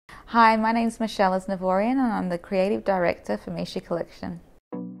Hi, my name's Michelle Aznavorian and I'm the Creative Director for Misha Collection.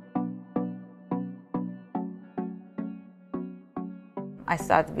 I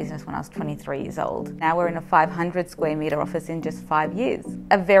started the business when I was 23 years old. Now we're in a 500 square metre office in just 5 years.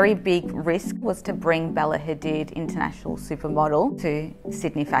 A very big risk was to bring Bella Hadid, international supermodel, to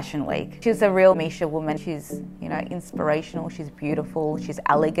Sydney Fashion Week. She's a real Misha woman. She's, inspirational, she's beautiful, she's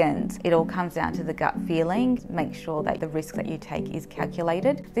elegant. It all comes down to the gut feeling. Make sure that the risk that you take is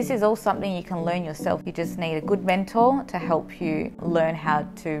calculated. This is all something you can learn yourself. You just need a good mentor to help you learn how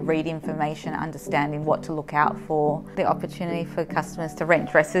to read information, understanding what to look out for. The opportunity for customers to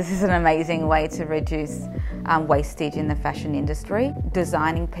rent dresses is an amazing way to reduce wastage in the fashion industry.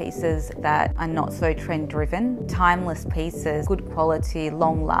 Designing pieces that are not so trend driven, timeless pieces, good quality,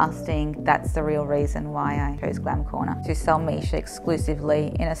 long lasting. That's the real reason why I chose GlamCorner. To sell Misha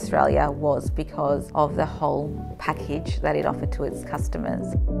exclusively in Australia was because of the whole package that it offered to its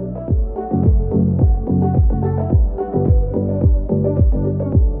customers.